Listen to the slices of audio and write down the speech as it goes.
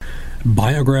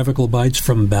Biographical Bites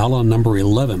from Bala, number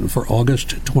 11 for August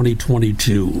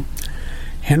 2022.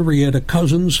 Henrietta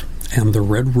Cousins and the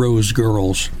Red Rose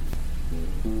Girls.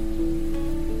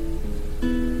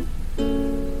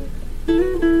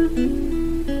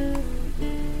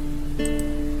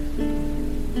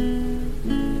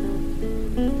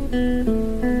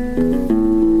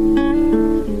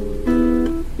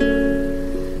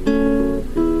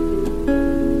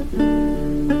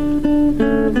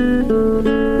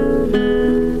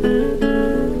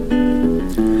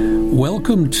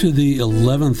 Welcome to the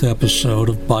 11th episode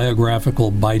of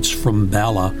Biographical Bites from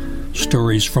Bala,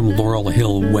 Stories from Laurel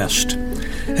Hill West,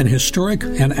 an historic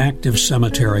and active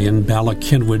cemetery in Bala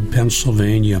Cynwyd,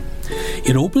 Pennsylvania.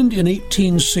 It opened in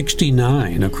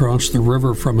 1869 across the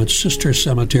river from its sister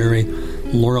cemetery,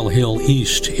 Laurel Hill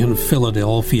East in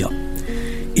Philadelphia.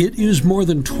 It is more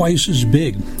than twice as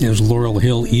big as Laurel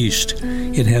Hill East.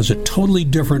 It has a totally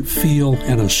different feel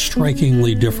and a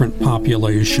strikingly different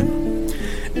population.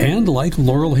 And like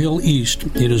Laurel Hill East,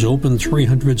 it is open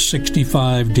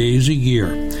 365 days a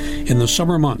year in the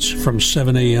summer months from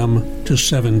 7 a.m. to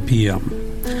 7 p.m.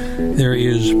 There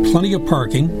is plenty of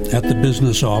parking at the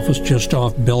business office just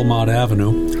off Belmont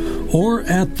Avenue or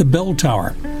at the bell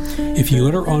tower. If you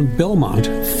enter on Belmont,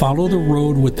 follow the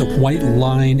road with the white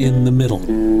line in the middle.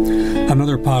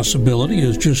 Another possibility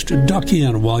is just duck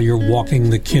in while you're walking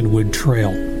the Cynwyd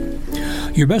Trail.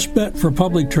 Your best bet for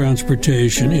public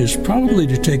transportation is probably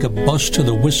to take a bus to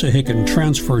the Wissahickon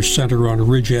Transfer Center on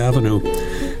Ridge Avenue,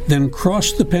 then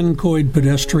cross the Pencoed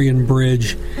pedestrian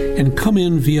bridge and come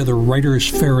in via the Writers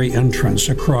Ferry entrance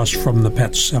across from the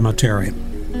Pet Cemetery.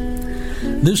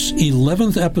 This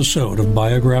 11th episode of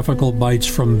Biographical Bites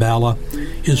from Bala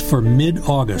is for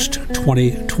mid-August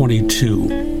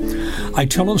 2022. I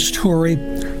tell a story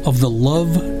of the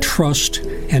love, trust,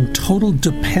 and total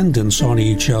dependence on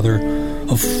each other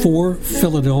of four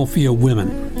Philadelphia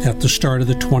women at the start of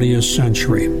the 20th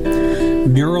century.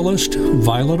 Muralist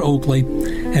Violet Oakley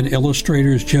and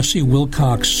illustrators Jessie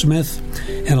Wilcox Smith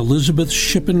and Elizabeth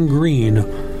Shippen Green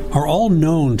are all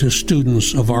known to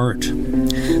students of art.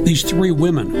 These three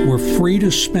women were free to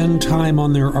spend time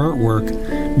on their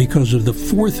artwork because of the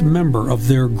fourth member of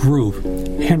their group,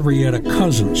 Henrietta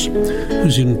Cousins,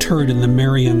 who's interred in the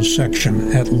Marion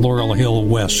section at Laurel Hill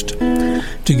West.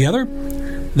 Together,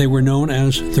 they were known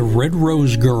as the Red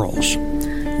Rose Girls.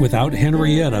 Without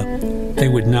Henrietta, they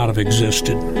would not have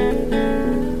existed.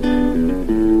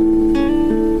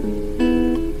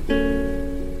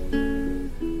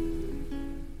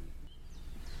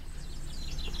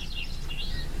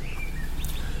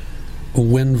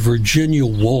 When Virginia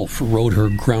Woolf wrote her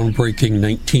groundbreaking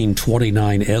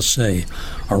 1929 essay,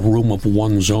 A Room of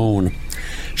One's Own,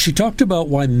 she talked about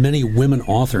why many women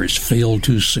authors failed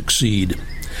to succeed.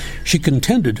 She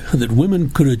contended that women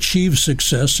could achieve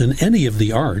success in any of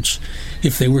the arts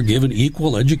if they were given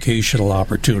equal educational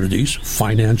opportunities,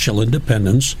 financial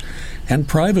independence, and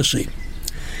privacy.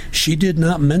 She did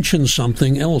not mention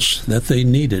something else that they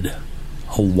needed: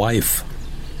 a wife.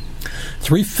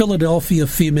 Three Philadelphia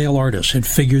female artists had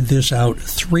figured this out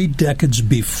 3 decades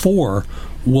before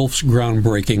Woolf's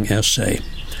groundbreaking essay.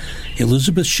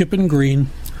 Elizabeth Shippen Green,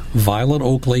 Violet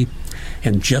Oakley,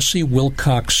 and Jessie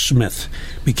Wilcox Smith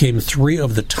became 3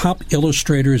 of the top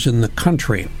illustrators in the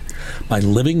country by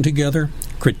living together,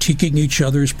 critiquing each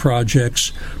other's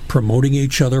projects, promoting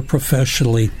each other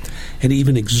professionally, and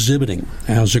even exhibiting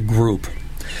as a group.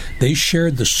 They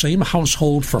shared the same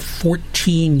household for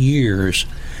 14 years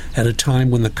at a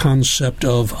time when the concept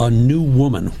of a new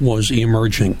woman was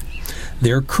emerging.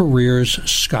 Their careers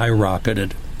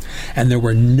skyrocketed. And there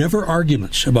were never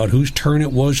arguments about whose turn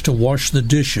it was to wash the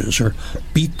dishes or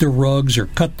beat the rugs or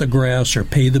cut the grass or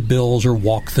pay the bills or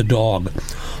walk the dog.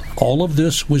 All of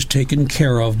this was taken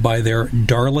care of by their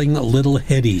darling little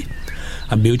Hetty,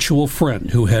 a mutual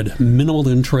friend who had minimal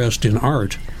interest in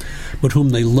art, but whom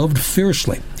they loved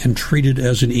fiercely and treated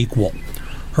as an equal.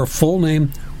 Her full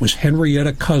name was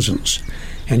Henrietta Cousins,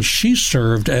 and she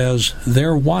served as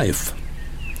their wife.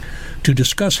 To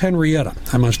discuss Henrietta,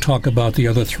 I must talk about the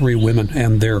other 3 women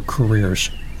and their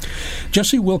careers.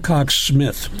 Jessie Wilcox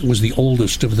Smith was the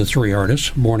oldest of the 3 artists,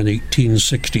 born in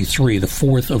 1863, the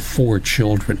 4th of 4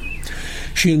 children.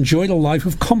 She enjoyed a life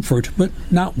of comfort, but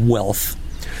not wealth.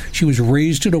 She was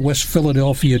raised in a West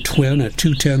Philadelphia twin at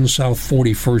 210 South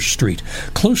 41st Street,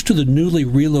 close to the newly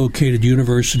relocated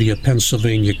University of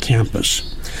Pennsylvania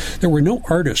campus. There were no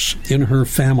artists in her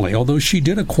family, although she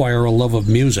did acquire a love of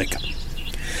music.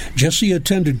 Jessie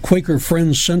attended Quaker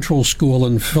Friends Central School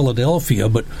in Philadelphia,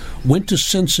 but went to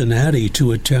Cincinnati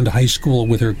to attend high school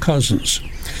with her cousins.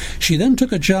 She then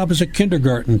took a job as a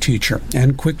kindergarten teacher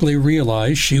and quickly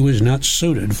realized she was not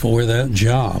suited for that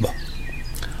job.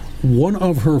 One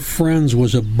of her friends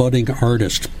was a budding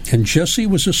artist, and Jessie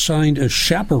was assigned a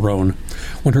chaperone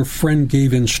when her friend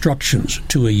gave instructions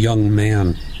to a young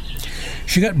man.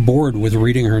 She got bored with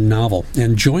reading her novel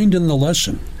and joined in the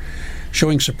lesson,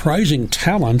 showing surprising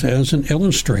talent as an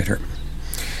illustrator.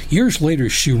 Years later,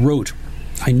 she wrote,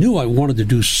 "I knew I wanted to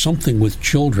do something with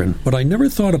children, but I never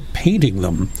thought of painting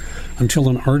them until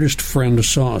an artist friend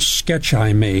saw a sketch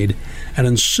I made and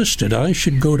insisted I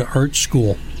should go to art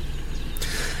school."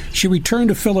 She returned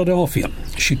to Philadelphia.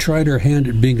 She tried her hand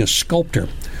at being a sculptor,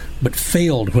 but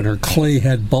failed when her clay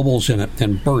had bubbles in it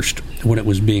and burst when it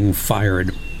was being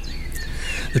fired.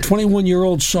 The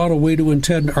 21-year-old sought a way to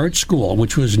attend art school,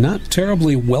 which was not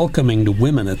terribly welcoming to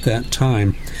women at that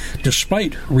time,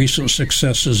 despite recent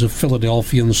successes of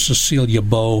Philadelphians Cecilia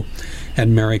Beau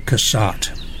and Mary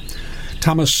Cassatt.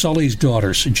 Thomas Sully's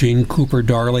daughters, Jane Cooper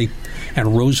Darley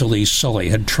and Rosalie Sully,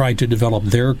 had tried to develop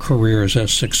their careers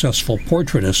as successful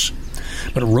portraitists,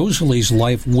 but Rosalie's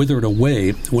life withered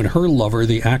away when her lover,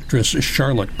 the actress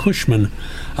Charlotte Cushman,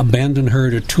 abandoned her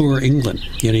to tour England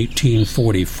in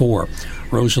 1844.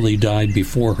 Rosalie died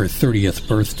before her 30th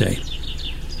birthday.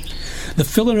 The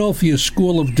Philadelphia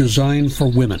School of Design for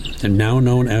Women, and now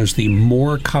known as the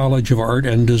Moore College of Art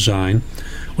and Design,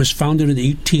 was founded in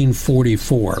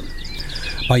 1844.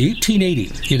 By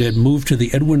 1880, it had moved to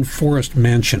the Edwin Forrest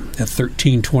Mansion at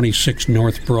 1326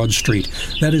 North Broad Street.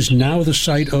 That is now the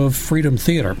site of Freedom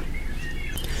Theater.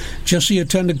 Jessie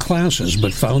attended classes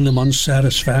but found them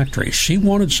unsatisfactory. She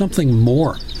wanted something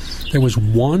more. There was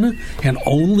one and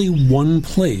only one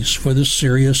place for the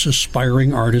serious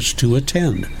aspiring artists to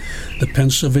attend, the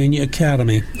Pennsylvania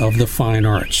Academy of the Fine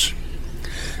Arts.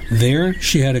 There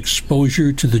she had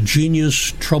exposure to the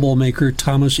genius troublemaker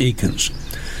Thomas Eakins,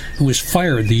 who was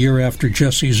fired the year after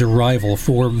Jessie's arrival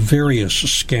for various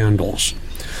scandals.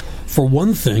 For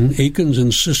one thing, Eakins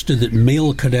insisted that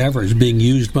male cadavers being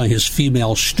used by his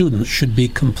female students should be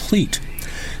complete.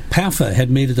 PAFA had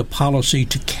made it a policy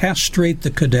to castrate the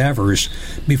cadavers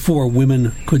before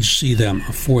women could see them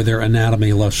for their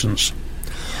anatomy lessons.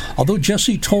 Although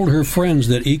Jessie told her friends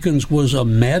that Eakins was a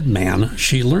madman,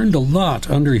 she learned a lot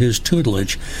under his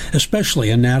tutelage, especially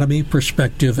anatomy,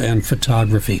 perspective, and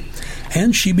photography,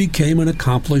 and she became an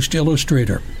accomplished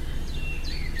illustrator.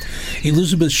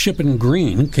 Elizabeth Shippen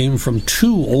Green came from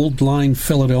two old-line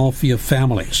Philadelphia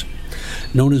families.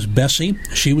 Known as Bessie,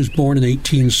 she was born in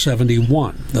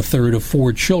 1871, the third of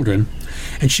four children,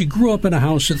 and she grew up in a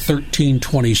house at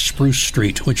 1320 Spruce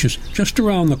Street, which is just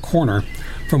around the corner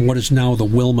from what is now the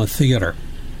Wilma Theater.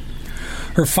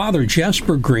 Her father,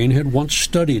 Jasper Green, had once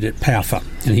studied at PAFA,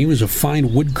 and he was a fine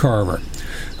woodcarver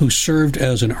who served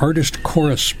as an artist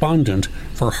correspondent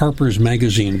for Harper's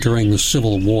Magazine during the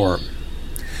Civil War.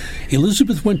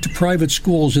 Elizabeth went to private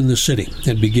schools in the city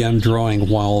and began drawing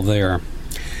while there.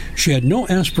 She had no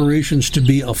aspirations to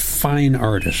be a fine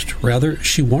artist. Rather,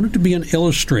 she wanted to be an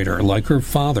illustrator like her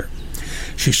father.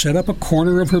 She set up a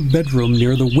corner of her bedroom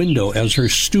near the window as her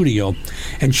studio,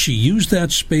 and she used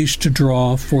that space to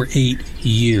draw for 8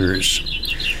 years.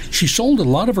 She sold a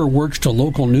lot of her works to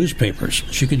local newspapers.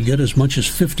 She could get as much as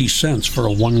 50 cents for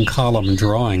a one-column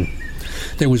drawing.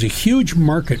 There was a huge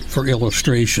market for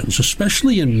illustrations,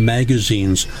 especially in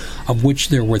magazines, of which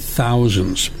there were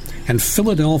thousands. And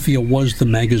Philadelphia was the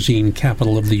magazine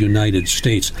capital of the United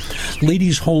States.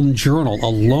 Ladies' Home Journal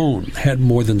alone had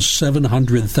more than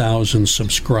 700,000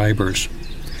 subscribers.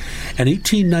 An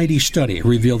 1890 study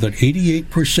revealed that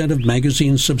 88% of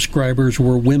magazine subscribers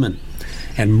were women,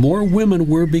 and more women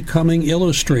were becoming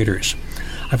illustrators.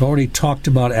 I've already talked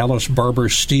about Alice Barber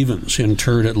Stevens,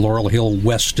 interred at Laurel Hill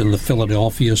West in the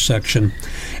Philadelphia section,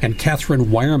 and Catherine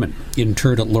Wireman,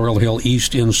 interred at Laurel Hill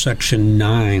East in Section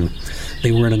 9.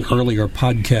 They were in an earlier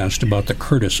podcast about the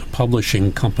Curtis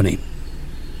Publishing Company.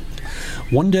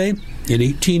 One day, in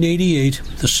 1888,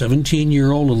 the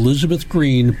 17-year-old Elizabeth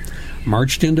Green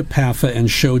marched into PAFA and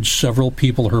showed several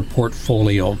people her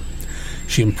portfolio.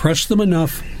 She impressed them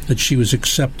enough that she was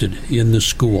accepted in the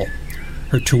school.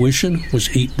 Her tuition was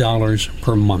 $8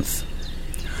 per month.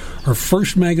 Her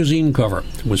first magazine cover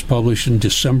was published in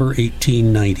December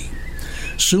 1890.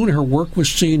 Soon her work was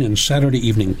seen in Saturday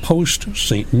Evening Post,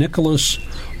 St. Nicholas,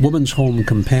 Woman's Home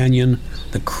Companion,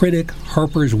 The Critic,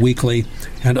 Harper's Weekly,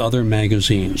 and other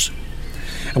magazines.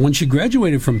 And when she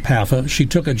graduated from PAFA, she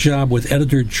took a job with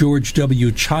editor George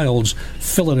W. Child's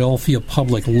Philadelphia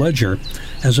Public Ledger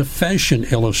as a fashion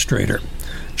illustrator.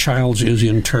 Childs is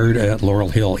interred at Laurel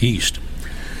Hill East.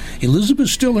 Elizabeth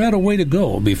still had a way to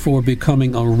go before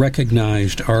becoming a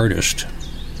recognized artist.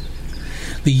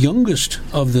 The youngest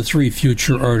of the three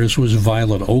future artists was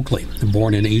Violet Oakley,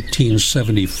 born in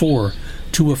 1874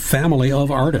 to a family of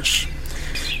artists.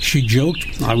 She joked,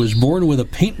 "I was born with a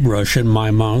paintbrush in my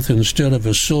mouth instead of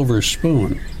a silver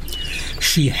spoon."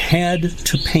 She had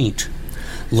to paint.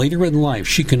 Later in life,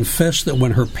 she confessed that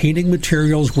when her painting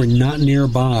materials were not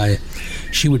nearby,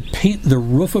 she would paint the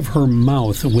roof of her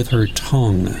mouth with her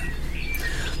tongue.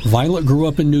 Violet grew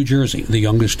up in New Jersey, the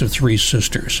youngest of three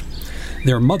sisters.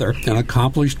 Their mother, an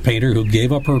accomplished painter who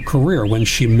gave up her career when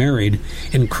she married,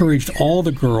 encouraged all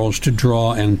the girls to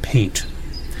draw and paint.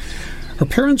 Her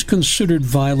parents considered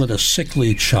Violet a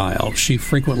sickly child. She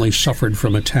frequently suffered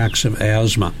from attacks of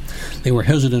asthma. They were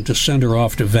hesitant to send her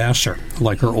off to Vassar,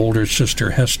 like her older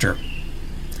sister Hester.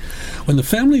 When the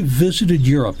family visited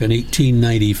Europe in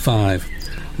 1895,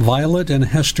 Violet and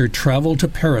Hester traveled to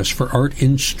Paris for art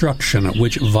instruction,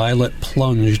 which Violet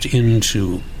plunged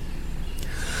into.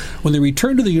 When they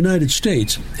returned to the United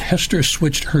States, Hester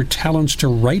switched her talents to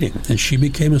writing, and she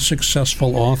became a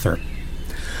successful author.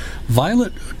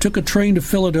 Violet took a train to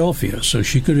Philadelphia so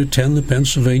she could attend the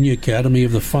Pennsylvania Academy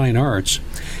of the Fine Arts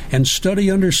and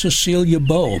study under Cecilia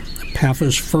Beau,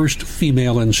 PAFA's first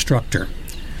female instructor.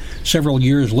 Several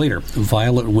years later,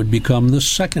 Violet would become the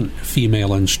second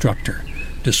female instructor,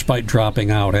 despite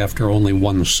dropping out after only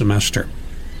one semester.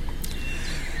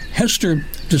 Hester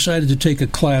decided to take a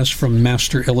class from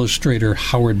master illustrator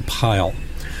Howard Pyle,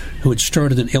 who had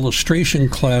started an illustration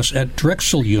class at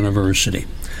Drexel University.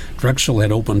 Drexel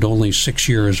had opened only 6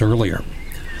 years earlier.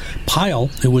 Pyle,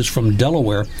 who was from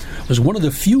Delaware, was one of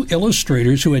the few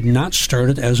illustrators who had not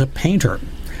started as a painter.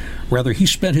 Rather, he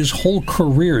spent his whole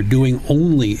career doing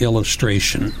only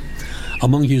illustration.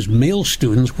 Among his male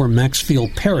students were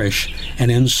Maxfield Parrish and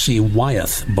N.C.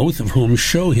 Wyeth, both of whom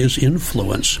show his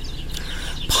influence.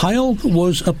 Pyle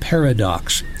was a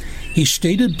paradox. He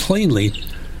stated plainly,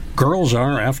 "Girls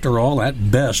are, after all, at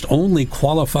best, only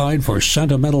qualified for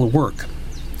sentimental work."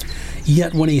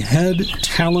 Yet when he had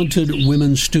talented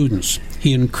women students,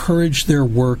 he encouraged their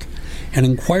work and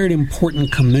inquired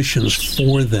important commissions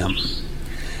for them.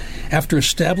 After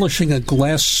establishing a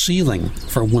glass ceiling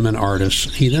for women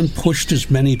artists, he then pushed as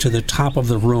many to the top of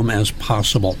the room as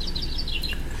possible.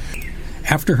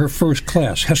 After her first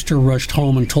class, Hester rushed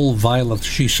home and told Violet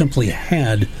she simply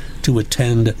had to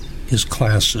attend his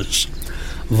classes.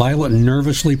 Violet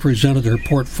nervously presented her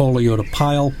portfolio to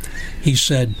Pyle. He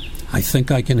said, "I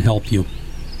think I can help you."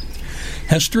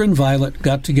 Hester and Violet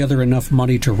got together enough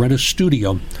money to rent a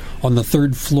studio on the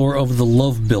third floor of the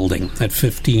Love Building at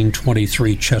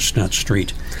 1523 Chestnut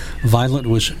Street. Violet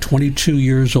was 22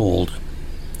 years old.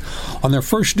 On their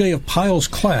first day of Pyle's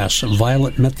class,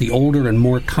 Violet met the older and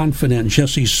more confident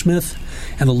Jessie Smith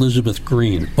and Elizabeth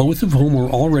Green, both of whom were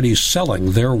already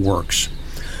selling their works.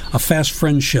 A fast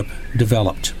friendship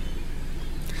developed.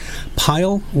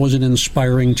 Pyle was an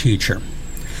inspiring teacher.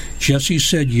 Jessie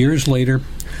said years later,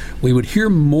 "We would hear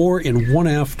more in one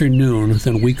afternoon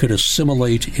than we could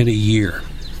assimilate in a year."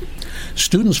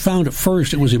 Students found at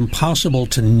first it was impossible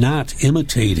to not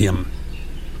imitate him.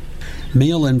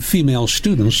 Male and female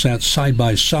students sat side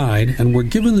by side and were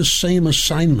given the same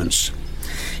assignments.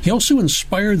 He also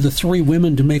inspired the three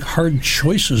women to make hard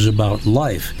choices about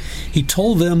life. He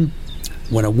told them,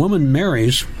 "When a woman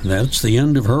marries, that's the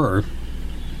end of her."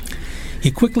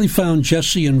 He quickly found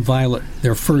Jessie and Violet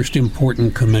their first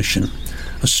important commission,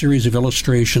 a series of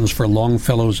illustrations for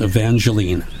Longfellow's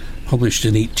Evangeline, published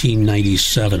in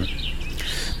 1897.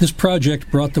 This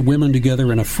project brought the women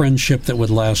together in a friendship that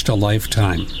would last a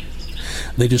lifetime.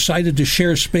 They decided to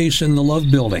share space in the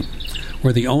Love Building,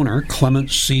 where the owner,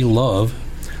 Clement C. Love,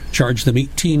 charged them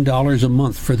 $18 a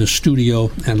month for the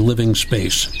studio and living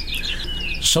space.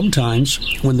 Sometimes,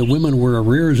 when the women were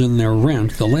arrears in their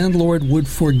rent, the landlord would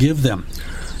forgive them,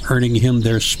 earning him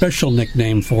their special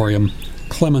nickname for him,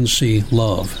 Clemency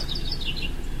Love.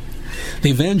 The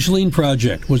Evangeline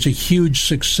project was a huge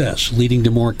success, leading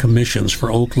to more commissions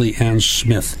for Oakley and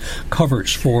Smith,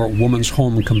 covers for Woman's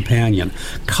Home Companion,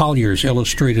 Collier's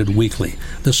Illustrated Weekly,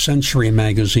 The Century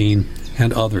magazine,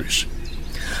 and others.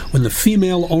 When the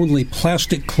female-only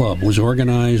Plastic Club was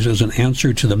organized as an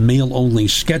answer to the male-only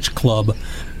Sketch Club,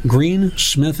 Green,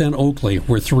 Smith, and Oakley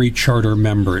were three charter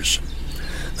members.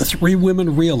 The three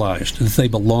women realized that they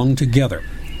belonged together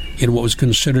in what was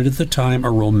considered at the time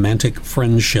a romantic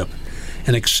friendship,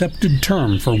 an accepted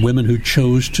term for women who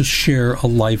chose to share a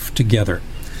life together.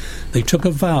 They took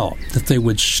a vow that they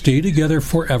would stay together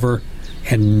forever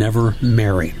and never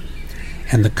marry,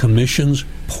 and the commissions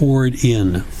poured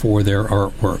in for their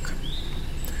artwork.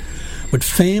 But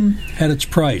fame had its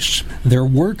price. Their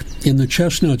work in the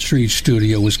Chestnut Street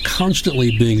studio was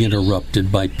constantly being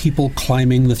interrupted by people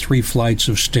climbing the 3 flights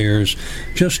of stairs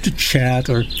just to chat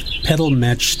or peddle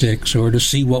matchsticks or to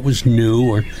see what was new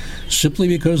or simply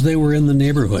because they were in the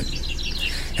neighborhood.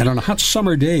 And on hot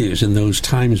summer days in those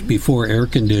times before air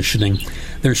conditioning,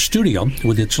 their studio,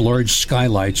 with its large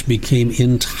skylights, became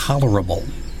intolerable.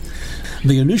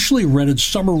 They initially rented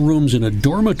summer rooms in a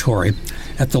dormitory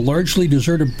at the largely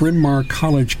deserted Bryn Mawr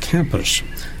College campus,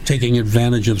 taking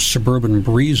advantage of suburban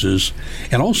breezes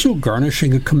and also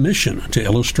garnishing a commission to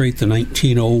illustrate the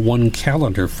 1901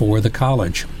 calendar for the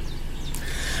college.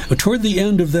 But toward the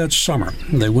end of that summer,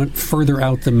 they went further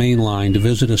out the main line to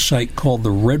visit a site called the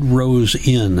Red Rose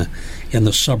Inn in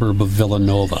the suburb of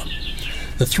Villanova.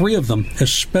 The 3 of them,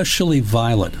 especially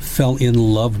Violet, fell in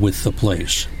love with the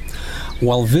place.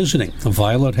 While visiting,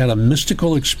 Violet had a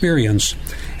mystical experience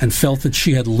and felt that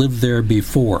she had lived there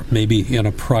before, maybe in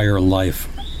a prior life.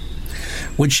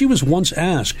 When she was once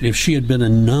asked if she had been a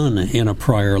nun in a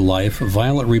prior life,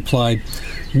 Violet replied,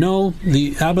 "No,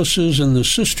 the abbesses and the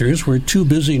sisters were too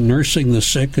busy nursing the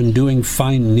sick and doing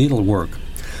fine needlework.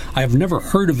 I have never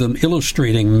heard of them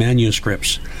illustrating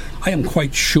manuscripts. I am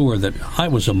quite sure that I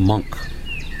was a monk."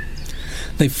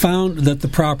 They found that the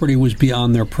property was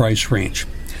beyond their price range,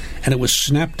 and it was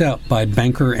snapped up by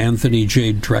banker Anthony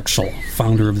J. Drexel,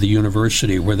 founder of the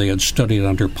university where they had studied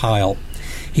under Pyle.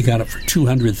 He got it for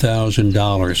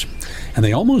 $200,000, and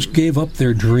they almost gave up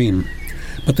their dream.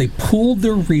 But they pooled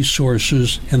their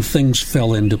resources, and things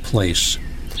fell into place.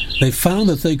 They found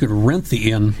that they could rent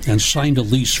the inn and signed a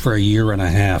lease for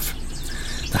 1.5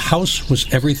 years. The house was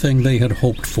everything they had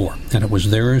hoped for, and it was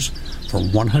theirs for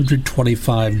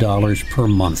 $125 per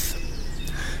month.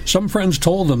 Some friends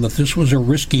told them that this was a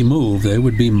risky move. They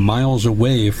would be miles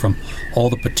away from all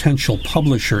the potential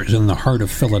publishers in the heart of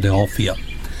Philadelphia.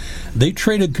 They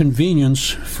traded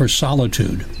convenience for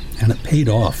solitude, and it paid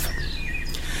off.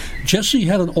 Jessie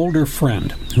had an older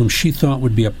friend whom she thought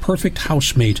would be a perfect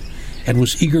housemate and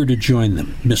was eager to join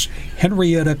them, Miss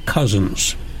Henrietta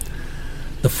Cousins.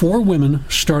 The 4 women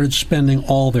started spending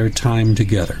all their time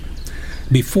together.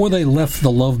 Before they left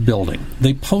the Love Building,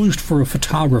 they posed for a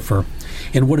photographer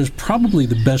in what is probably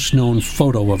the best-known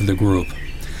photo of the group.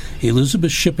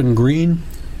 Elizabeth Shippen Green,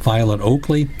 Violet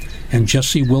Oakley, and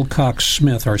Jessie Wilcox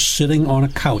Smith are sitting on a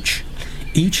couch,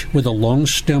 each with a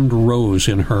long-stemmed rose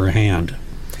in her hand.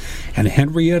 And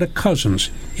Henrietta Cousins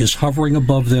is hovering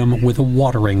above them with a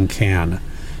watering can,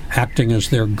 acting as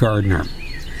their gardener.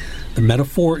 The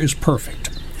metaphor is perfect.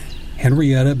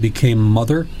 Henrietta became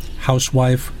mother,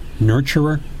 housewife,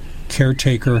 nurturer,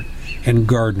 caretaker, and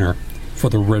gardener for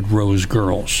the Red Rose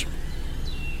girls.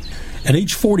 At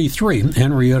age 43,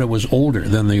 Henrietta was older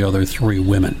than the other 3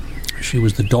 women. She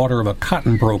was the daughter of a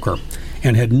cotton broker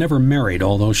and had never married,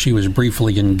 although she was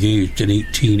briefly engaged in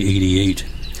 1888.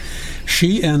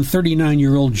 She and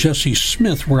 39-year-old Jessie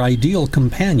Smith were ideal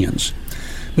companions,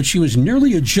 but she was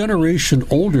nearly a generation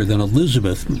older than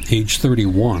Elizabeth, age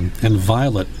 31, and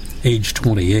Violet, age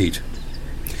 28.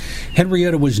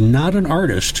 Henrietta was not an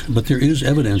artist, but there is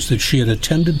evidence that she had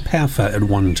attended PAFA at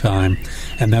one time,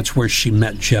 and that's where she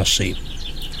met Jessie.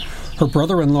 Her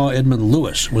brother-in-law, Edmund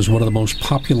Lewis, was one of the most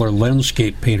popular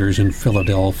landscape painters in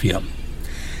Philadelphia.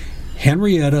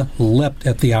 Henrietta leapt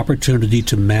at the opportunity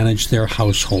to manage their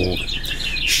household.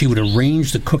 She would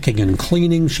arrange the cooking and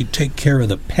cleaning, she'd take care of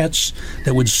the pets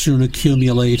that would soon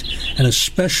accumulate, and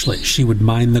especially she would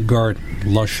mind the garden,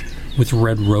 lush with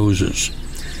red roses.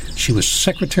 She was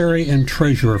secretary and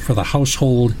treasurer for the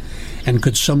household and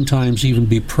could sometimes even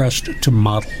be pressed to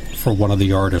model for one of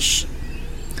the artists.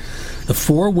 The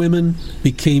 4 women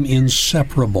became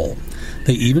inseparable.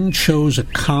 They even chose a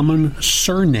common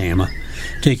surname,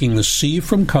 taking the C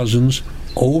from Cousins,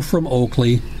 O from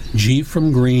Oakley, G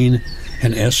from Green,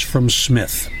 and S from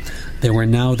Smith. They were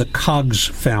now the Coggs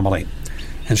family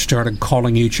and started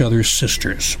calling each other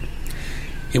sisters.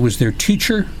 It was their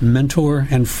teacher, mentor,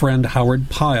 and friend Howard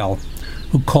Pyle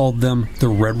who called them the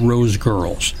Red Rose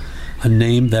Girls, a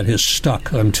name that has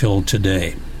stuck until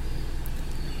today.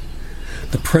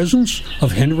 The presence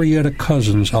of Henrietta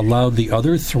Cousins allowed the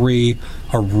other 3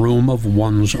 a room of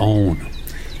one's own.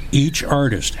 Each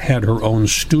artist had her own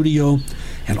studio,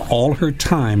 and all her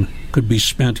time could be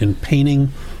spent in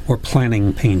painting or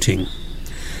planning painting.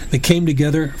 They came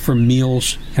together for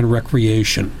meals and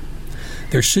recreation.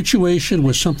 Their situation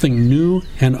was something new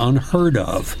and unheard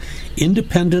of,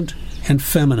 independent and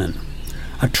feminine,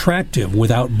 attractive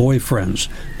without boyfriends,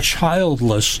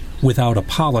 childless without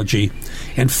apology,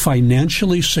 and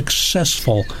financially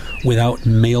successful without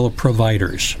male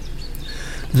providers.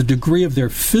 The degree of their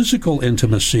physical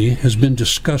intimacy has been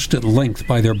discussed at length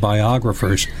by their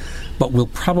biographers, but will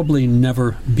probably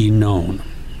never be known.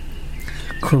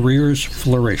 Careers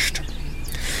flourished.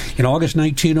 In August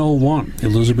 1901,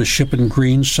 Elizabeth Shippen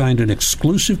Green signed an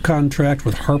exclusive contract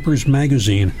with Harper's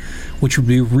Magazine, which would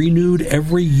be renewed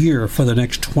every year for the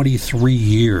next 23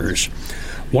 years.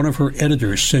 One of her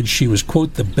editors said she was,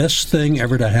 quote, the best thing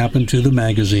ever to happen to the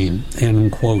magazine,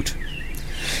 end quote.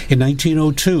 In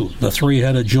 1902, the three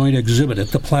had a joint exhibit at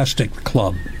the Plastic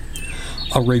Club.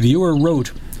 A reviewer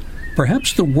wrote,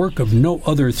 perhaps the work of no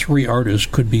other three artists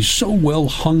could be so well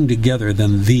hung together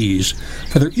than these,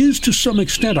 for there is to some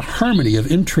extent a harmony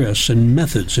of interests and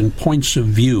methods and points of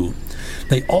view.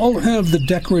 They all have the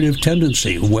decorative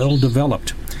tendency well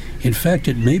developed. In fact,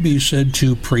 it may be said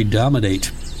to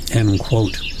predominate, end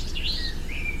quote.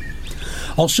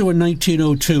 Also in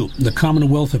 1902, the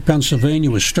Commonwealth of Pennsylvania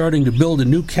was starting to build a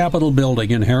new Capitol building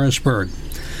in Harrisburg.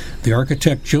 The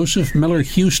architect Joseph Miller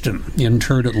Houston,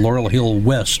 interred at Laurel Hill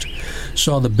West,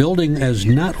 saw the building as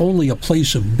not only a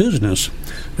place of business,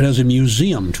 but as a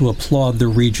museum to applaud the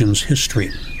region's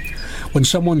history. When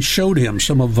someone showed him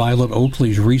some of Violet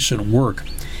Oakley's recent work,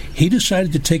 he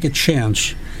decided to take a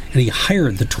chance, and he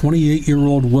hired the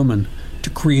 28-year-old woman to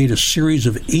create a series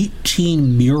of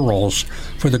 18 murals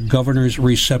for the governor's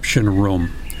reception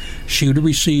room. She would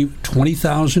receive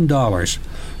 $20,000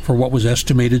 for what was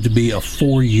estimated to be a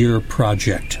 4-year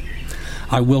project.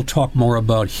 I will talk more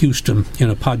about Houston in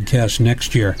a podcast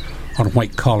next year on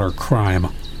white-collar crime.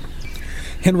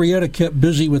 Henrietta kept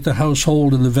busy with the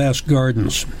household and the vast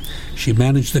gardens. She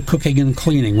managed the cooking and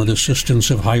cleaning with assistance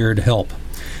of hired help.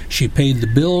 She paid the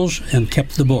bills and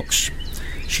kept the books.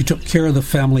 She took care of the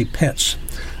family pets,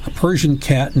 a Persian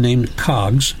cat named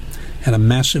Cogs and a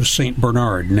massive St.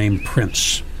 Bernard named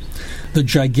Prince. The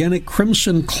gigantic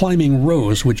crimson climbing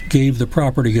rose, which gave the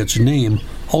property its name,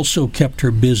 also kept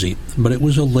her busy, but it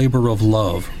was a labor of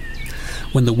love.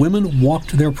 When the women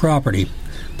walked their property,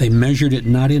 they measured it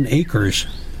not in acres,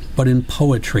 but in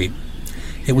poetry.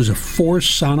 It was a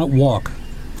 4-sonnet walk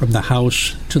from the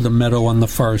house to the meadow on the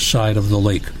far side of the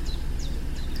lake.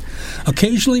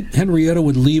 Occasionally, Henrietta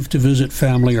would leave to visit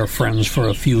family or friends for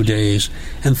a few days,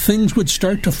 and things would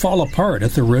start to fall apart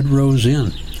at the Red Rose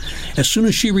Inn. As soon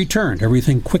as she returned,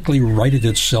 everything quickly righted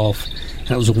itself, and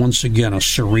it was once again a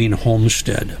serene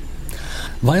homestead.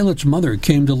 Violet's mother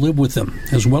came to live with them,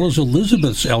 as well as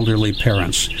Elizabeth's elderly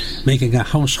parents, making a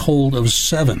household of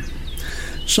 7.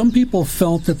 Some people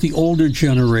felt that the older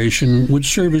generation would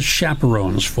serve as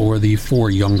chaperones for the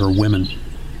 4 younger women.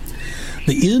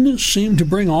 The inn seemed to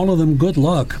bring all of them good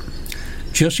luck.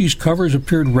 Jessie's covers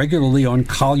appeared regularly on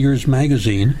Collier's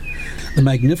magazine. The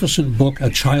magnificent book A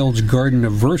Child's Garden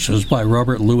of Verses by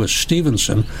Robert Louis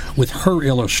Stevenson, with her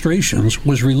illustrations,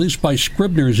 was released by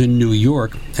Scribner's in New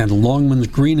York and Longman's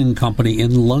Green and Company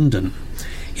in London.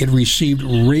 It received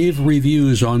rave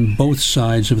reviews on both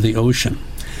sides of the ocean,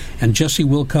 and Jessie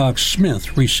Wilcox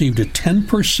Smith received a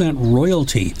 10%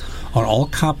 royalty on all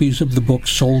copies of the book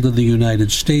sold in the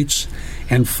United States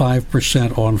and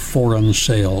 5% on foreign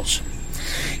sales.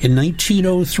 In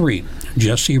 1903,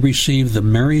 Jessie received the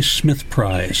Mary Smith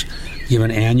Prize,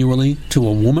 given annually to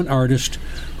a woman artist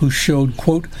who showed,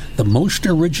 quote, the most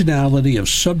originality of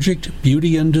subject,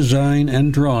 beauty and design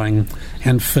and drawing,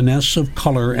 and finesse of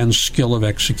color and skill of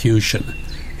execution,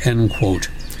 end quote.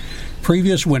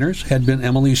 Previous winners had been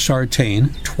Emily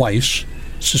Sartain twice,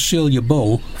 Cecilia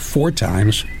Beau 4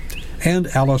 times, and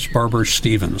Alice Barber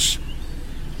Stevens.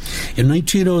 In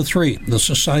 1903, the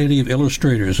Society of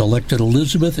Illustrators elected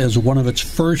Elizabeth as one of its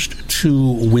first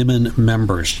 2 women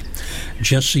members.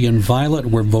 Jessie and Violet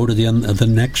were voted in the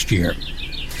next year.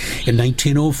 In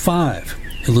 1905,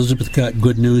 Elizabeth got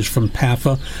good news from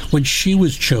PAFA when she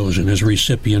was chosen as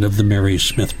recipient of the Mary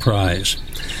Smith Prize.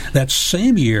 That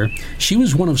same year, she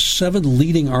was one of 7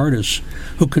 leading artists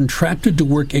who contracted to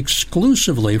work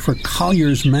exclusively for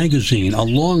Collier's magazine,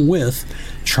 along with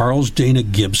Charles Dana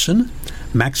Gibson,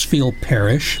 Maxfield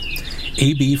Parrish,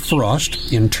 A.B.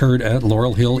 Frost, interred at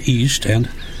Laurel Hill East, and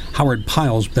Howard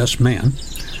Pyle's best man,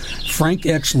 Frank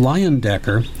X.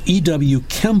 Leyendecker, E.W.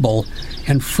 Kemble,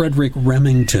 and Frederick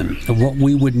Remington, of what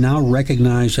we would now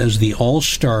recognize as the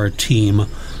all-star team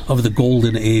of the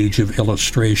golden age of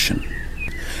illustration.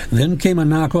 Then came a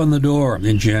knock on the door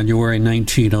in January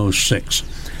 1906.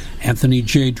 Anthony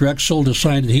J. Drexel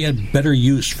decided he had better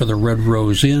use for the Red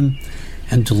Rose Inn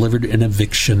and delivered an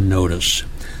eviction notice.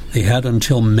 They had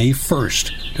until May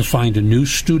 1st to find a new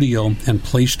studio and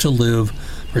place to live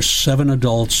for 7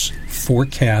 adults, 4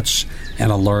 cats,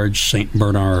 and a large St.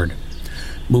 Bernard.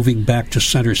 Moving back to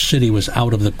Center City was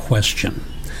out of the question.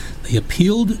 They They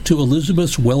appealed to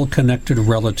Elizabeth's well-connected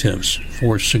relatives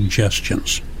for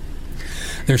suggestions.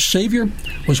 Their savior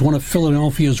was one of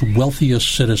Philadelphia's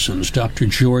wealthiest citizens, Dr.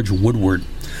 George Woodward,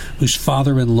 whose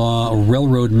father-in-law,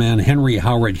 railroad man Henry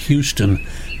Howard Houston,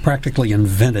 practically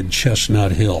invented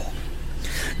Chestnut Hill.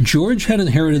 George had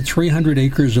inherited 300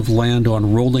 acres of land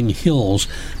on rolling hills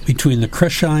between the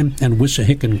Cresheim and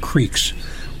Wissahickon creeks,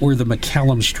 where the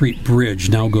McCallum Street Bridge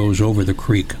now goes over the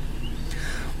creek.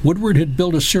 Woodward had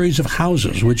built a series of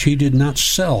houses which he did not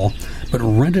sell, but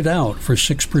rented out for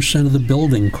 6% of the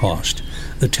building cost.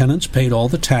 The tenants paid all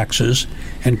the taxes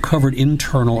and covered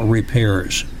internal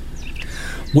repairs.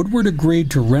 Woodward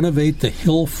agreed to renovate the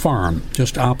Hill Farm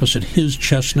just opposite his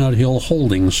Chestnut Hill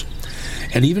holdings,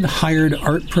 and even hired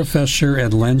art professor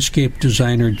and landscape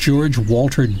designer George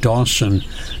Walter Dawson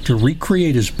to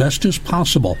recreate as best as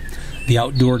possible the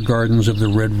outdoor gardens of the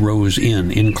Red Rose Inn,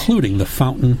 including the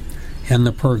fountain and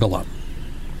the pergola.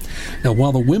 Now,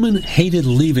 while the women hated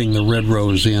leaving the Red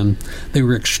Rose Inn, they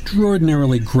were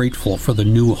extraordinarily grateful for the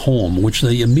new home, which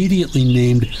they immediately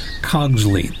named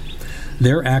Cogsley,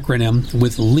 their acronym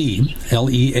with Lea,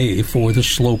 L-E-A, for the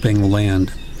sloping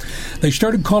land. They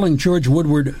started calling George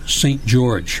Woodward St.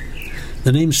 George.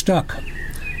 The name stuck.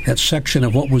 That section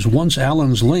of what was once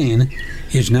Allen's Lane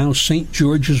is now St.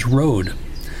 George's Road,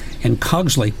 and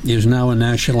Cogsley is now a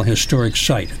National Historic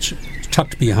Site. It's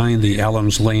tucked behind the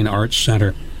Allen's Lane Arts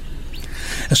Center.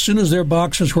 As soon as their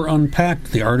boxes were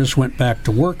unpacked, the artists went back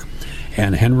to work,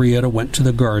 and Henrietta went to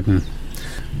the garden.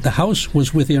 The house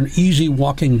was within easy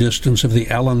walking distance of the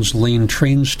Allen's Lane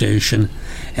train station,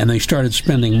 and they started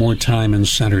spending more time in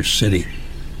Center City.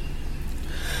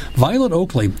 Violet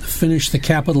Oakley finished the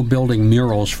Capitol building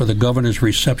murals for the governor's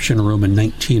reception room in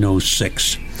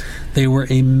 1906. They were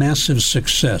a massive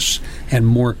success, and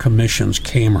more commissions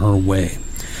came her way.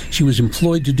 She was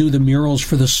employed to do the murals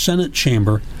for the Senate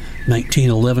Chamber,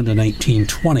 1911 to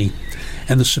 1920,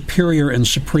 and the Superior and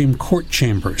Supreme Court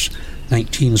Chambers,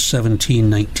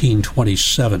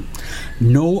 1917-1927.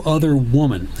 No other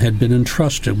woman had been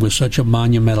entrusted with such a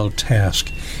monumental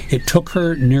task. It took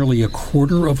her nearly a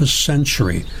quarter of a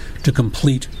century to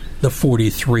complete the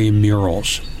 43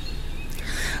 murals.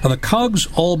 Now, the Cogs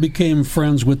all became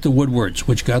friends with the Woodwards,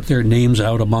 which got their names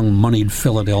out among moneyed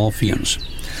Philadelphians.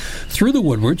 Through the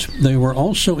Woodwards, they were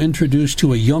also introduced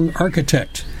to a young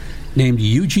architect named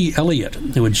Huger Elliott,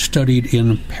 who had studied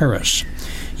in Paris.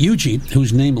 Huger,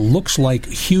 whose name looks like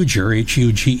Huger,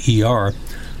 H-U-G-E-R,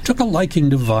 took a liking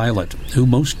to Violet, who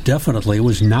most definitely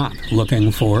was not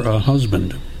looking for a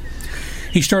husband.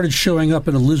 He started showing up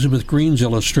in Elizabeth Green's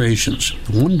illustrations.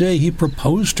 One day he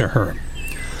proposed to her.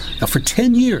 Now, for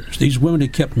 10 years, these women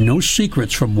had kept no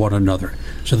secrets from one another,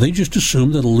 so they just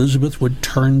assumed that Elizabeth would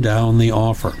turn down the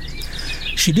offer.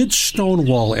 She did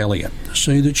stonewall Elliott,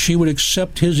 say that she would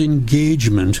accept his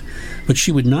engagement, but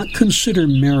she would not consider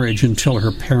marriage until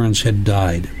her parents had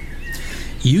died.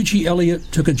 Huger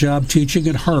Elliott took a job teaching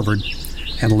at Harvard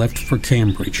and left for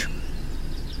Cambridge.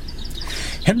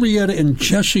 Henrietta and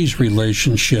Jesse's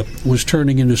relationship was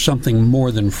turning into something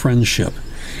more than friendship,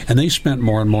 and they spent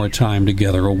more and more time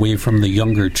together away from the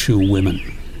younger two women.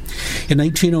 In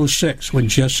 1906, when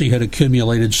Jessie had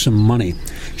accumulated some money,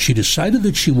 she decided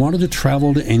that she wanted to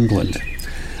travel to England.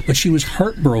 But she was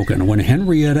heartbroken when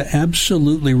Henrietta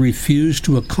absolutely refused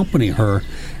to accompany her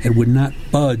and would not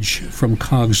budge from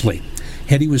Cogsley.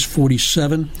 Hetty was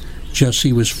 47,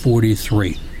 Jessie was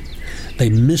 43. They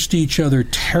missed each other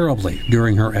terribly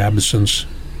during her absence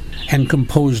and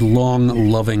composed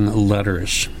long, loving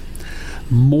letters.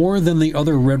 More than the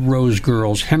other Red Rose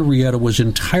girls, Henrietta was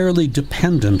entirely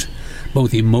dependent,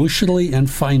 both emotionally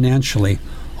and financially,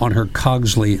 on her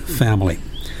Cogsley family.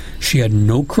 She had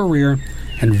no career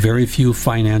and very few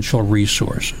financial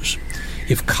resources.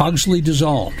 If Cogsley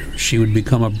dissolved, she would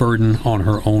become a burden on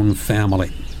her own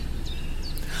family.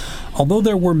 Although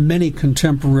there were many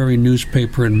contemporary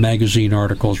newspaper and magazine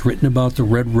articles written about the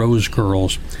Red Rose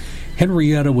girls,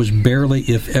 Henrietta was barely,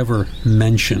 if ever,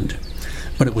 mentioned.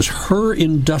 But it was her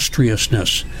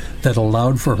industriousness that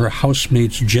allowed for her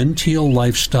housemates' genteel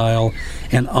lifestyle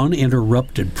and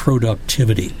uninterrupted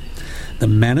productivity. The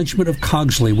management of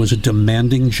Cogsley was a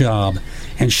demanding job,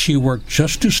 and she worked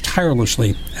just as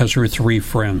tirelessly as her three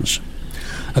friends.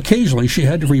 Occasionally, she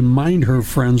had to remind her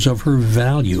friends of her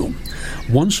value.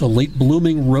 Once a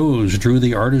late-blooming rose drew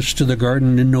the artists to the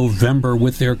garden in November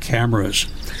with their cameras.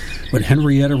 But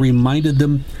Henrietta reminded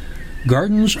them,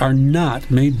 gardens are not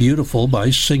made beautiful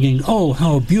by singing, "Oh,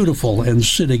 how beautiful," and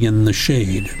sitting in the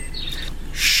shade.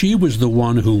 She was the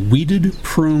one who weeded,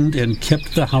 pruned, and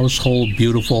kept the household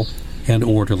beautiful and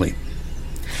orderly.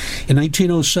 In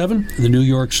 1907, the New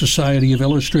York Society of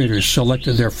Illustrators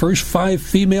selected their first 5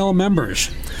 female members.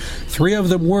 3 of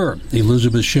them were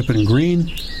Elizabeth Shippen Green,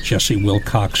 Jessie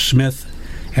Wilcox Smith,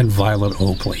 and Violet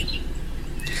Oakley.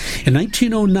 In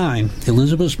 1909,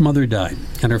 Elizabeth's mother died,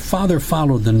 and her father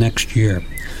followed the next year.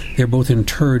 They're both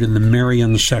interred in the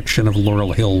Marion section of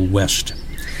Laurel Hill West.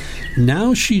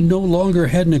 Now she no longer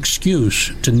had an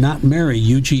excuse to not marry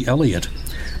Eugene Elliott,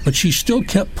 but she still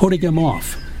kept putting him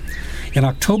off. In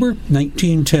October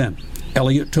 1910,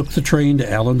 Elliott took the train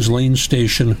to Allen's Lane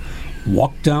Station,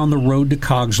 walked down the road to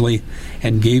Cogsley,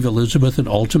 and gave Elizabeth an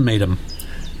ultimatum: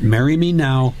 marry me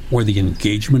now or the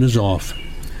engagement is off.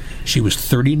 She was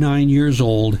 39 years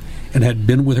old and had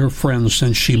been with her friends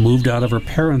since she moved out of her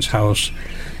parents' house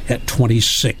at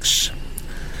 26.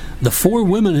 The 4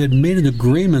 women had made an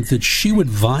agreement that she would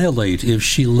violate if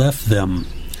she left them.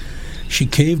 She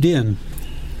caved in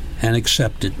and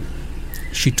accepted.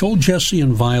 She told Jessie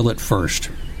and Violet first.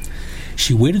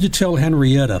 She waited to tell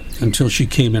Henrietta until she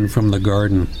came in from the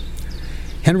garden.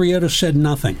 Henrietta said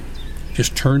nothing,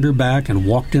 just turned her back and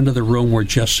walked into the room where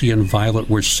Jessie and Violet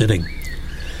were sitting.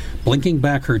 Blinking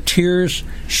back her tears,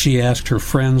 she asked her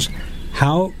friends,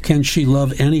 how can she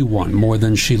love anyone more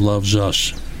than she loves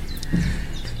us?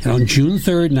 And on June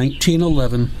 3rd,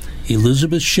 1911,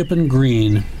 Elizabeth Shippen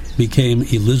Green became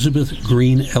Elizabeth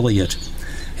Green Elliott,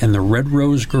 and the Red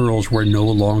Rose girls were no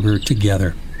longer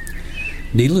together.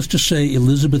 Needless to say,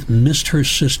 Elizabeth missed her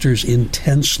sisters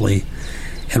intensely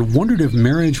and wondered if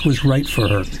marriage was right for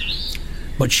her.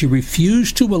 But she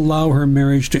refused to allow her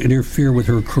marriage to interfere with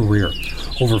her career.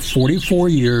 Over 44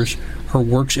 years, her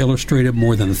works illustrated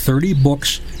more than 30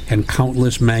 books and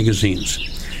countless magazines.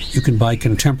 You can buy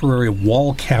contemporary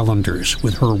wall calendars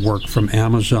with her work from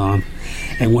Amazon.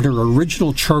 And when her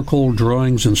original charcoal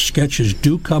drawings and sketches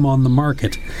do come on the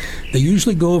market, they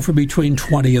usually go for between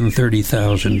 $20,000 and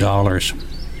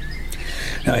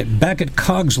 $30,000. Back at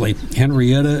Cogsley,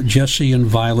 Henrietta, Jessie, and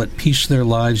Violet pieced their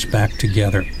lives back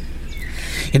together.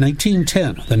 In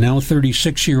 1910, the now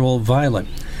 36-year-old Violet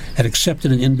had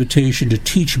accepted an invitation to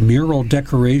teach mural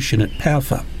decoration at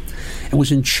PAFA and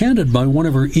was enchanted by one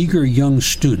of her eager young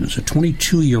students, a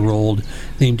 22-year-old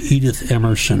named Edith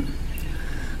Emerson.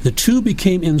 The two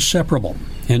became inseparable,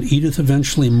 and Edith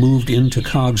eventually moved into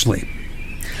Cogsley.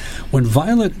 When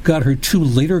Violet got her 2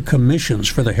 later commissions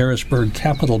for the Harrisburg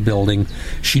Capitol building,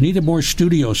 she needed more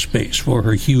studio space for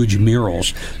her huge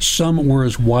murals. Some were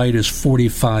as wide as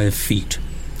 45 feet.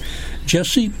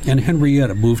 Jessie and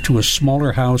Henrietta moved to a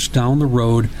smaller house down the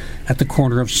road at the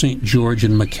corner of St. George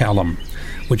and McCallum,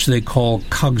 which they call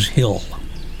Cogs Hill.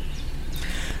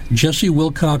 Jessie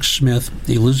Wilcox Smith,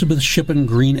 Elizabeth Shippen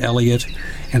Green Elliott,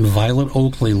 and Violet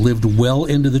Oakley lived well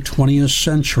into the 20th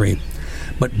century,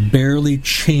 but barely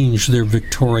changed their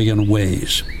Victorian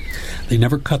ways. They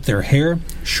never cut their hair,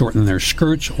 shortened their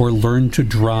skirts, or learned to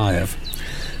drive.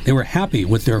 They were happy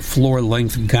with their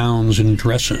floor-length gowns and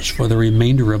dresses for the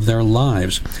remainder of their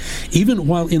lives. Even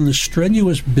while in the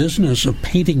strenuous business of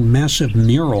painting massive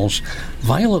murals,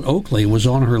 Violet Oakley was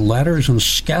on her ladders and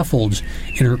scaffolds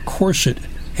in her corset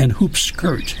and hoop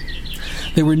skirt.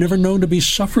 They were never known to be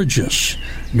suffragists,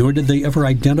 nor did they ever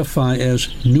identify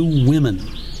as new women.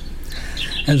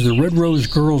 As the Red Rose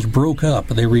girls broke up,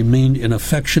 they remained in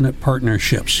affectionate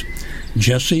partnerships.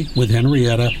 Jessie with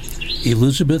Henrietta,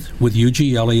 Elizabeth with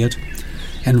Eugene Elliott,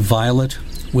 and Violet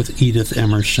with Edith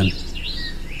Emerson.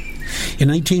 In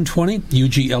 1920,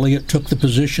 Eugene Elliott took the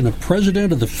position of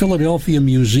president of the Philadelphia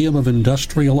Museum of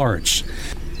Industrial Arts,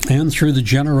 and through the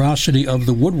generosity of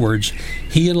the Woodwards,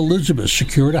 he and Elizabeth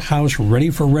secured a house ready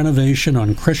for renovation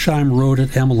on Crisheim Road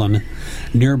at Emlyn,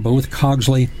 near both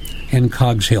Cogsley and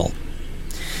Cogs Hill.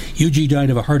 Eugene died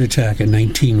of a heart attack in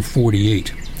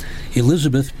 1948.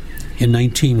 Elizabeth in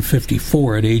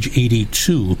 1954 at age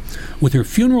 82, with her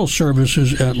funeral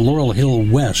services at Laurel Hill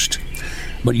West.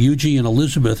 But Eugene and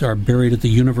Elizabeth are buried at the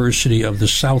University of the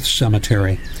South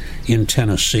Cemetery in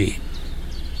Tennessee.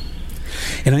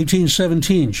 In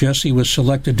 1917, Jessie was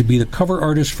selected to be the cover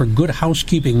artist for Good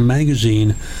Housekeeping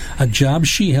magazine, a job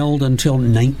she held until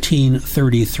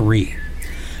 1933.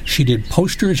 She did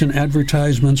posters and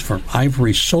advertisements for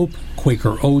Ivory Soap,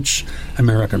 Quaker Oats,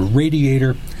 American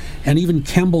Radiator, and even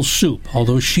Campbell's Soup,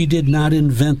 although she did not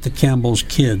invent the Campbell's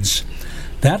Kids.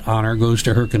 That honor goes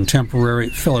to her contemporary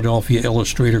Philadelphia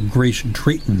illustrator Grace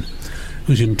Drayton,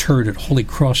 who's interred at Holy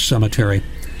Cross Cemetery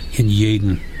in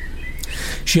Yeadon.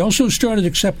 She also started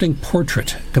accepting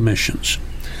portrait commissions,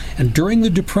 and during the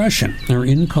Depression, her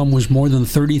income was more than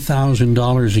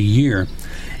 $30,000 a year,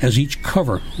 as each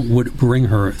cover would bring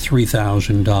her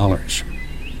 $3,000.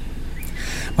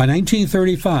 By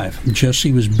 1935,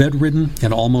 Jessie was bedridden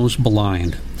and almost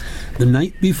blind. The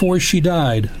night before she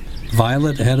died,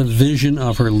 Violet had a vision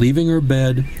of her leaving her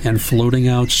bed and floating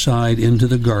outside into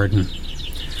the garden.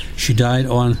 She died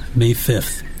on May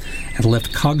 5th and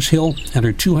left Cogs Hill and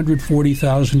her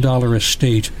 $240,000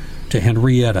 estate to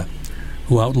Henrietta,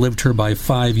 who outlived her by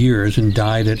 5 years and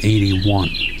died at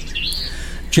 81.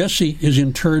 Jessie is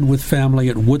interred with family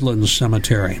at Woodlands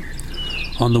Cemetery.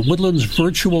 On the Woodlands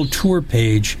virtual tour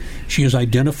page, she is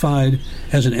identified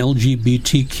as an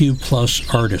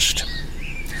LGBTQ+ artist.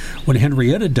 When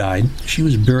Henrietta died, she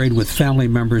was buried with family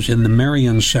members in the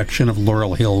Marion section of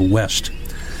Laurel Hill West,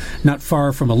 not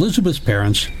far from Elizabeth's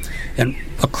parents, and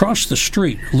across the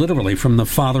street, literally, from the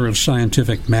father of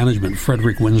scientific management,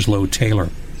 Frederick Winslow Taylor.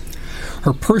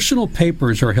 Her personal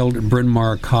papers are held at Bryn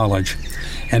Mawr College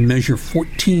and measure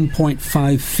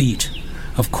 14.5 feet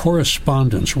of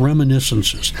correspondence,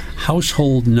 reminiscences,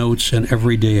 household notes, and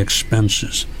everyday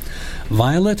expenses.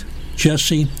 Violet,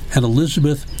 Jessie, and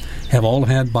Elizabeth have all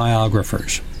had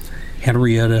biographers.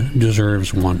 Henrietta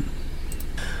deserves one.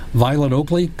 Violet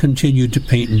Oakley continued to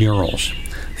paint murals.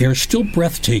 They are still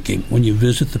breathtaking when you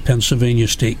visit the Pennsylvania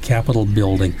State Capitol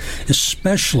building,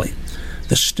 especially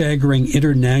the staggering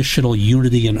International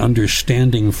Unity and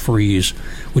Understanding frieze,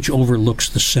 which overlooks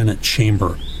the Senate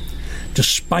chamber.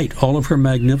 Despite all of her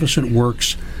magnificent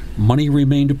works, money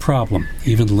remained a problem,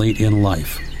 even late in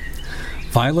life.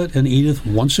 Violet and Edith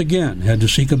once again had to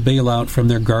seek a bailout from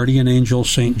their guardian angel,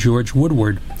 St. George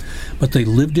Woodward, but they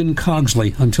lived in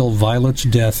Cogsley until Violet's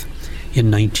death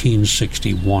in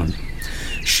 1961.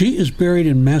 She is buried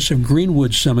in massive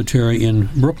Greenwood Cemetery in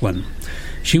Brooklyn.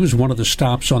 She was one of the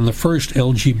stops on the first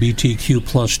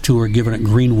LGBTQ+ tour given at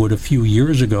Greenwood a few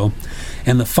years ago,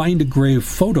 and the Find a Grave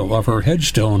photo of her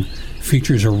headstone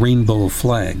features a rainbow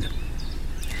flag.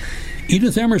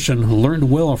 Edith Emerson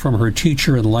learned well from her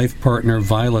teacher and life partner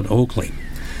Violet Oakley,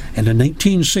 and in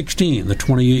 1916 the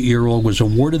 28-year-old was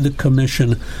awarded the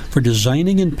commission for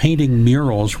designing and painting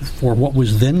murals for what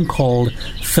was then called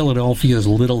Philadelphia's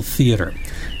Little Theater.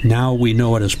 Now we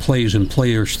know it as Plays and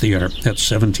Players Theater at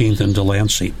 17th and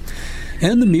Delancey.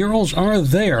 And the murals are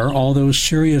there, although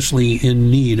seriously in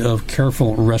need of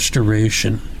careful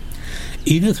restoration.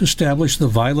 Edith established the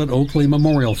Violet Oakley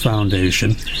Memorial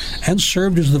Foundation and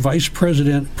served as the vice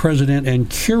president, and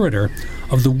curator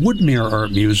of the Woodmere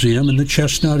Art Museum in the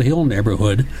Chestnut Hill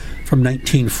neighborhood from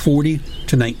 1940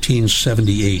 to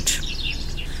 1978.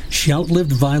 She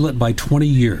outlived Violet by 20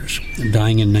 years,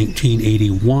 dying in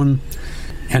 1981,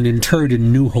 and interred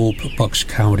in New Hope, Bucks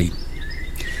County.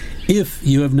 If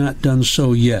you have not done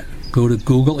so yet, go to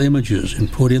Google Images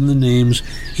and put in the names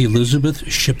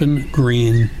Elizabeth Shippen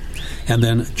Green and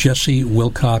then Jessie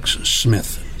Wilcox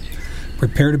Smith.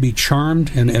 Prepare to be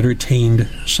charmed and entertained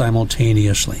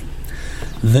simultaneously.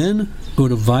 Then go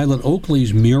to Violet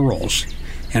Oakley's murals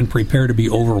and prepare to be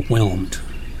overwhelmed.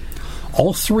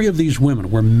 All three of these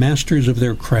women were masters of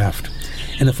their craft,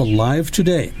 and if alive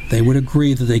today, they would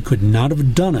agree that they could not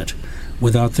have done it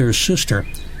without their sister,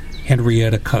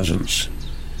 Henrietta Cousins.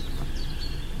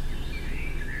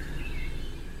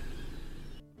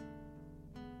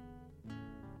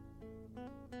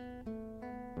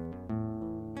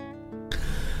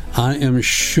 I am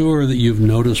sure that you've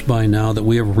noticed by now that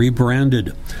we have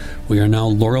rebranded. We are now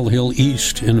Laurel Hill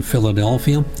East in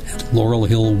Philadelphia and Laurel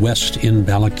Hill West in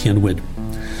Bala Cynwyd.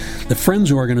 The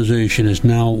Friends organization is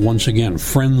now once again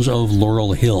Friends of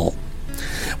Laurel Hill.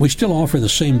 We still offer the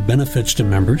same benefits to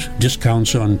members,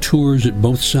 discounts on tours at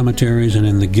both cemeteries and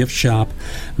in the gift shop,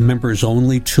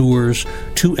 members-only tours,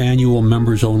 2 annual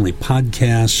members-only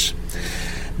podcasts.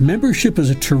 Membership is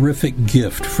a terrific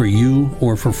gift for you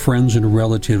or for friends and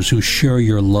relatives who share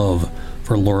your love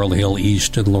for Laurel Hill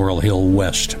East and Laurel Hill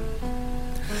West.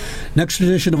 Next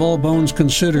edition of All Bones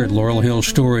Considered, Laurel Hill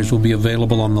Stories, will be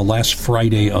available on the last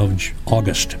Friday of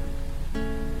August.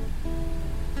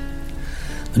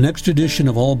 The next edition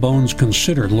of All Bones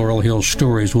Considered, Laurel Hill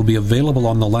Stories, will be available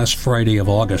on the last Friday of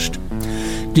August.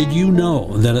 Did you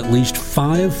know that at least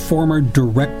 5 former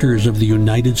directors of the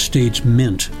United States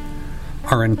Mint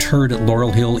are interred at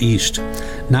Laurel Hill East,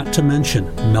 not to mention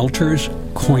melters,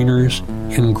 coiners,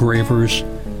 engravers,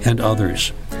 and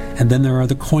others? And then there are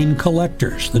the coin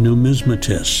collectors, the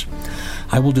numismatists.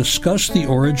 I will discuss the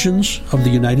origins of the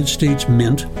United States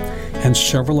Mint and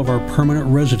several of our permanent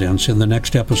residents in the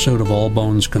next episode of All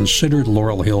Bones Considered,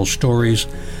 Laurel Hill Stories,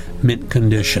 Mint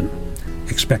Condition.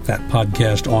 Expect that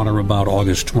podcast on or about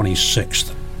August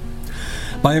 26th.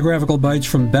 Biographical Bites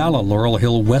from Bala, Laurel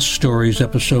Hill West Stories,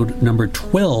 episode number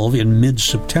 12 in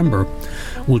mid-September,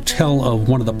 will tell of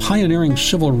one of the pioneering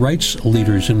civil rights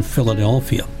leaders in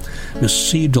Philadelphia, Miss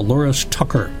C. Dolores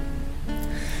Tucker.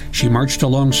 She marched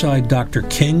alongside Dr.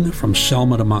 King from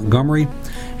Selma to Montgomery.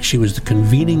 She was the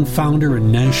convening founder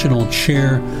and national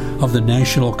chair of the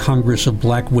National Congress of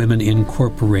Black Women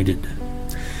Incorporated.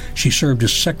 She served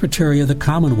as Secretary of the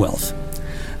Commonwealth.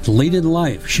 Late in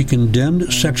life, she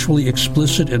condemned sexually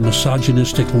explicit and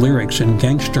misogynistic lyrics in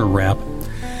gangster rap,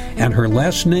 and her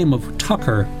last name of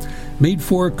Tucker made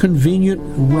for convenient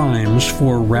rhymes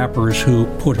for rappers who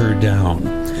put her down.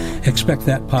 Expect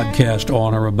that podcast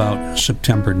on or about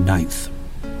September 9th.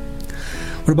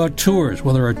 What about tours?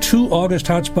 Well, there are 2 August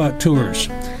Hotspot tours.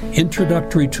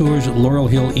 Introductory tours at Laurel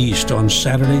Hill East on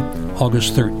Saturday,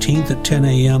 August 13th at 10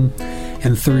 a.m.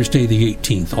 and Thursday the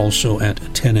 18th, also at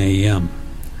 10 a.m.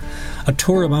 A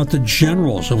tour about the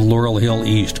generals of Laurel Hill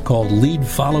East called Lead,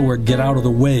 Follow, or Get Out of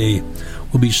the Way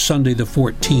will be Sunday the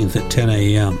 14th at 10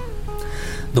 a.m.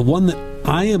 The one that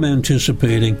I am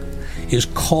anticipating is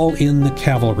Call in the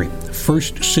Cavalry,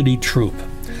 1st City Troop.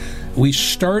 We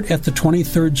start at the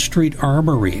 23rd Street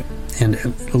Armory and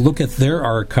look at their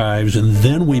archives, and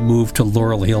then we move to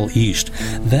Laurel Hill East.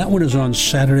 That one is on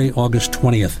Saturday, August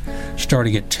 20th,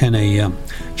 starting at 10 a.m.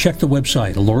 Check the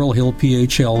website,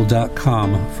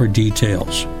 laurelhillphl.com, for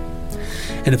details.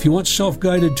 And if you want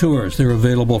self-guided tours, they're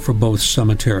available for both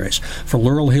cemeteries. For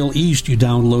Laurel Hill East, you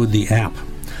download the app.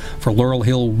 For Laurel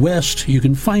Hill West, you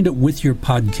can find it with your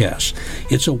podcast.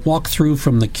 It's a walkthrough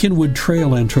from the Kinwood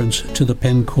Trail entrance to the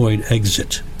Pencoid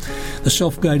exit. The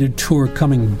self-guided tour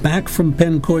coming back from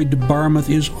Pencoid to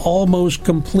Barmouth is almost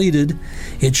completed.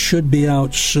 It should be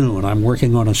out soon. I'm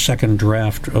working on a second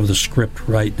draft of the script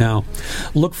right now.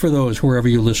 Look for those wherever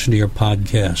you listen to your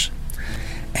podcasts.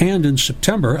 And in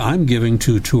September, I'm giving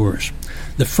 2 tours.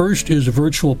 The first is a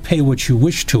virtual Pay What You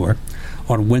Wish tour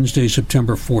on Wednesday,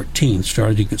 September 14th,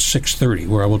 starting at 6:30,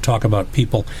 where I will talk about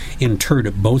people interred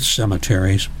at both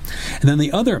cemeteries. And then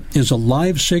the other is a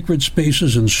live Sacred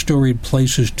Spaces and Storied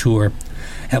Places tour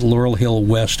at Laurel Hill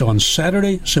West on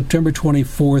Saturday, September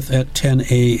 24th at 10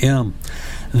 a.m.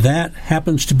 That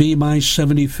happens to be my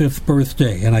 75th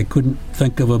birthday, and I couldn't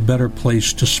think of a better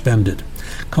place to spend it.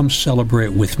 Come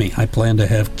celebrate with me. I plan to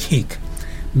have cake,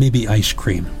 maybe ice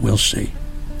cream. We'll see.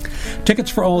 Tickets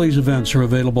for all these events are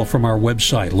available from our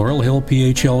website,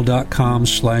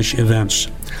 laurelhillphl.com/events.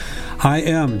 I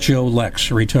am Joe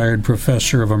Lex, retired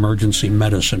professor of emergency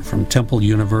medicine from Temple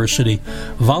University,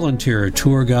 volunteer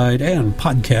tour guide, and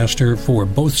podcaster for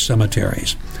both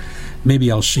cemeteries.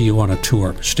 Maybe I'll see you on a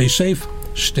tour. Stay safe,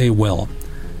 stay well.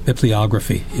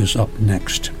 Bibliography is up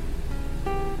next.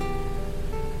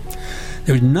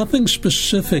 There's nothing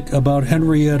specific about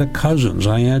Henrietta Cousins.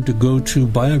 I had to go to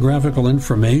biographical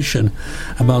information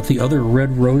about the other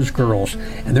Red Rose girls,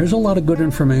 and there's a lot of good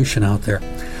information out there.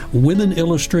 Women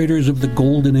Illustrators of the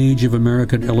Golden Age of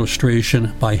American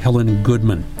Illustration by Helen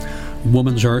Goodman.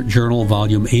 Woman's Art Journal,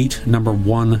 Volume 8, Number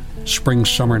 1,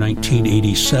 Spring-Summer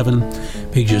 1987,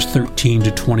 pages 13 to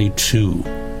 22.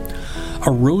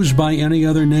 A Rose by Any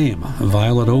Other Name,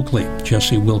 Violet Oakley,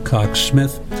 Jessie Wilcox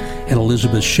Smith, and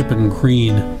Elizabeth Shippen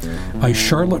Green by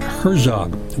Charlotte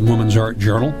Herzog, Woman's Art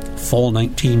Journal, Fall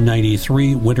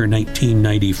 1993, Winter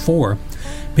 1994,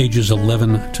 pages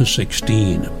 11 to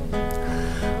 16.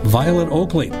 Violet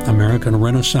Oakley, American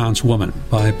Renaissance Woman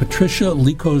by Patricia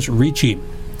Likos Ricci,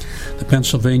 the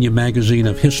Pennsylvania Magazine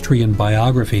of History and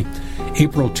Biography,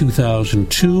 April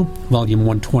 2002, Volume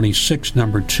 126,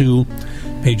 Number 2,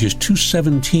 pages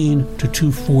 217 to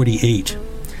 248.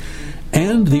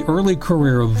 And The Early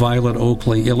Career of Violet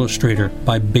Oakley, Illustrator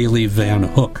by Bailey Van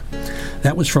Hook.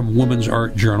 That was from Woman's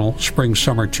Art Journal,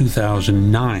 Spring-Summer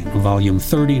 2009, Volume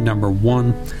 30, Number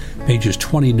 1, pages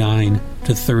 29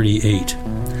 to 38.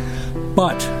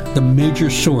 But the major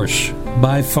source,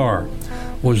 by far,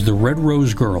 was The Red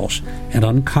Rose Girls, An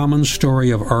Uncommon Story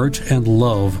of Art and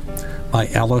Love by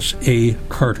Alice A.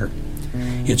 Carter.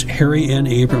 It's Harry N.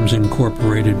 Abrams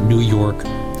Incorporated, New York,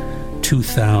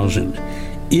 2000.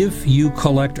 If you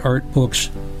collect art books,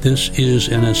 this is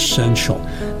an essential.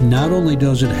 Not only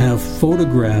does it have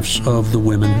photographs of the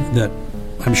women that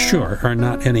I'm sure are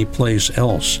not anyplace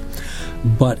else,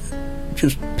 but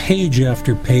just page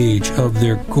after page of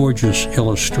their gorgeous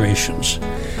illustrations.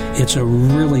 It's a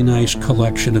really nice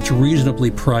collection. It's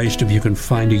reasonably priced if you can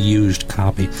find a used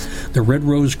copy. The Red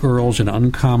Rose Girls, An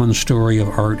Uncommon Story of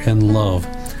Art and Love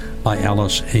by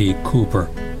Alice A. Cooper.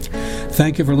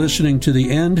 Thank you for listening to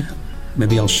the end.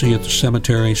 Maybe I'll see you at the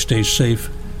cemetery. Stay safe,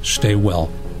 stay well.